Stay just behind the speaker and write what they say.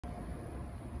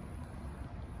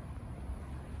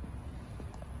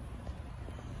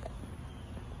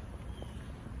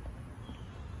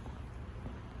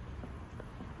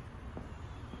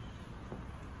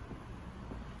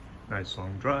Nice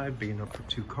long drive, big enough for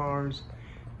 2 cars.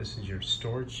 This is your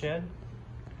storage shed.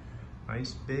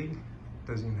 Nice, big.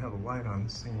 Doesn't even have a light on.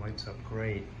 This thing lights up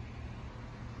great.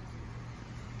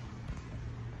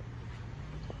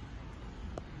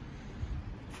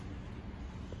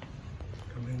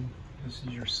 Come in. This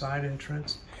is your side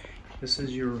entrance. This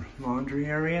is your laundry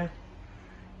area.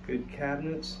 Good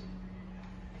cabinets.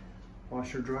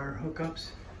 Washer dryer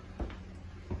hookups.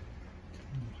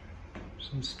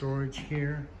 Some storage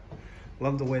here.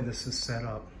 Love the way this is set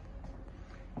up.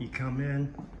 You come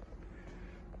in,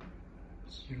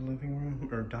 this is your living room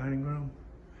or dining room.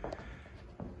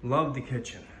 Love the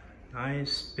kitchen.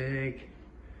 Nice, big,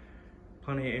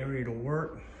 plenty of area to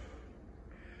work.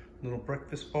 Little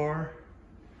breakfast bar,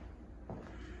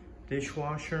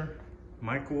 dishwasher,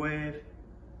 microwave.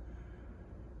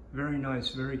 Very nice,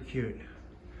 very cute.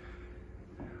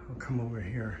 I'll come over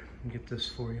here and get this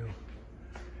for you.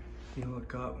 You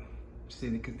look up, see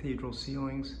the cathedral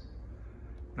ceilings,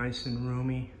 nice and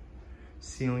roomy.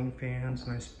 Ceiling fans,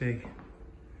 nice big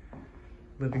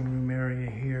living room area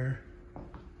here.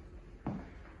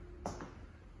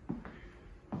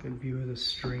 Good view of the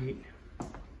street.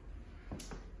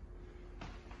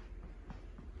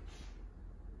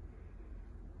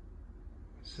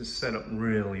 This is set up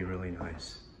really, really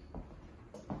nice.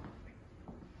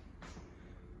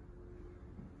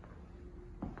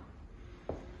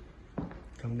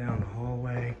 Come down the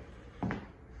hallway.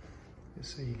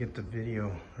 Just so you get the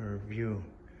video or view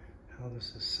how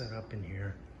this is set up in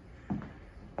here.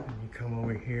 And you come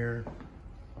over here.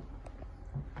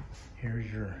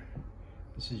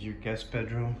 This is your guest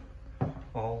bedroom.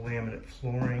 All laminate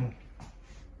flooring.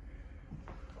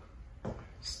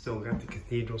 Still got the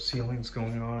cathedral ceilings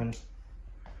going on.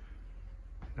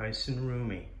 Nice and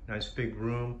roomy. Nice big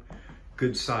room.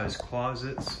 Good sized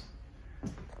closets.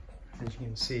 As you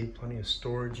can see, plenty of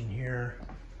storage in here.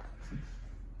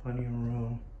 Plenty of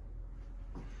room.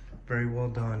 Very well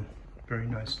done. Very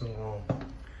nice little home.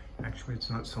 Actually, it's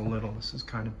not so little. This is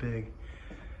kind of big.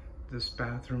 This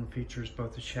bathroom features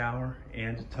both a shower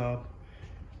and a tub.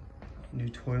 New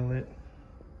toilet.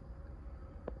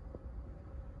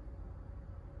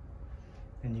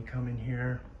 And you come in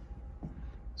here.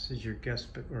 This is your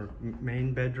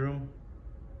main bedroom.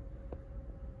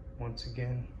 Once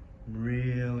again,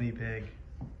 really big.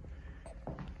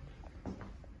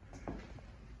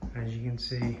 As you can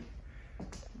see,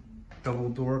 double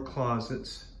door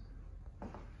closets.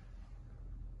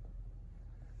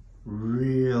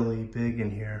 Really big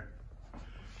in here.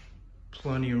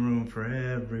 Plenty of room for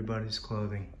everybody's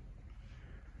clothing.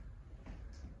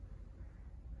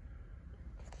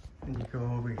 And you go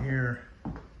over here.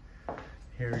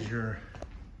 Here's your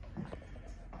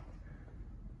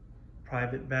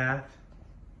private bath.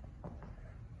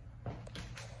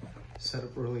 Set up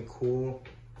really cool.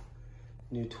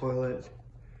 New toilet.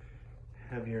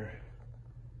 Have your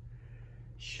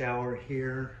shower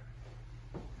here.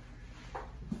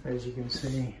 As you can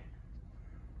see,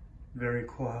 very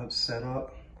cool how it's set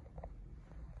up.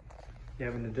 You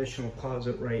have an additional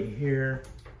closet right here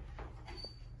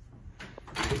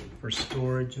for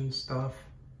storage and stuff.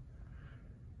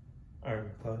 All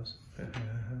right, close.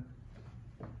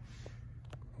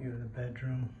 You have the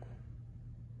bedroom.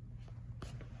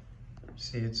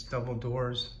 See, it's double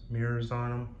doors, mirrors on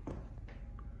them.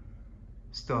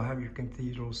 Still have your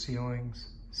cathedral ceilings,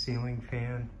 ceiling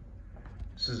fan.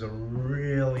 This is a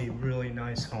really, really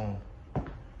nice home.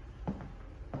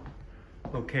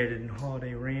 Located in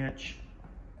Holiday Ranch.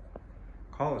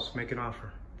 Call us, make an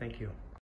offer. Thank you.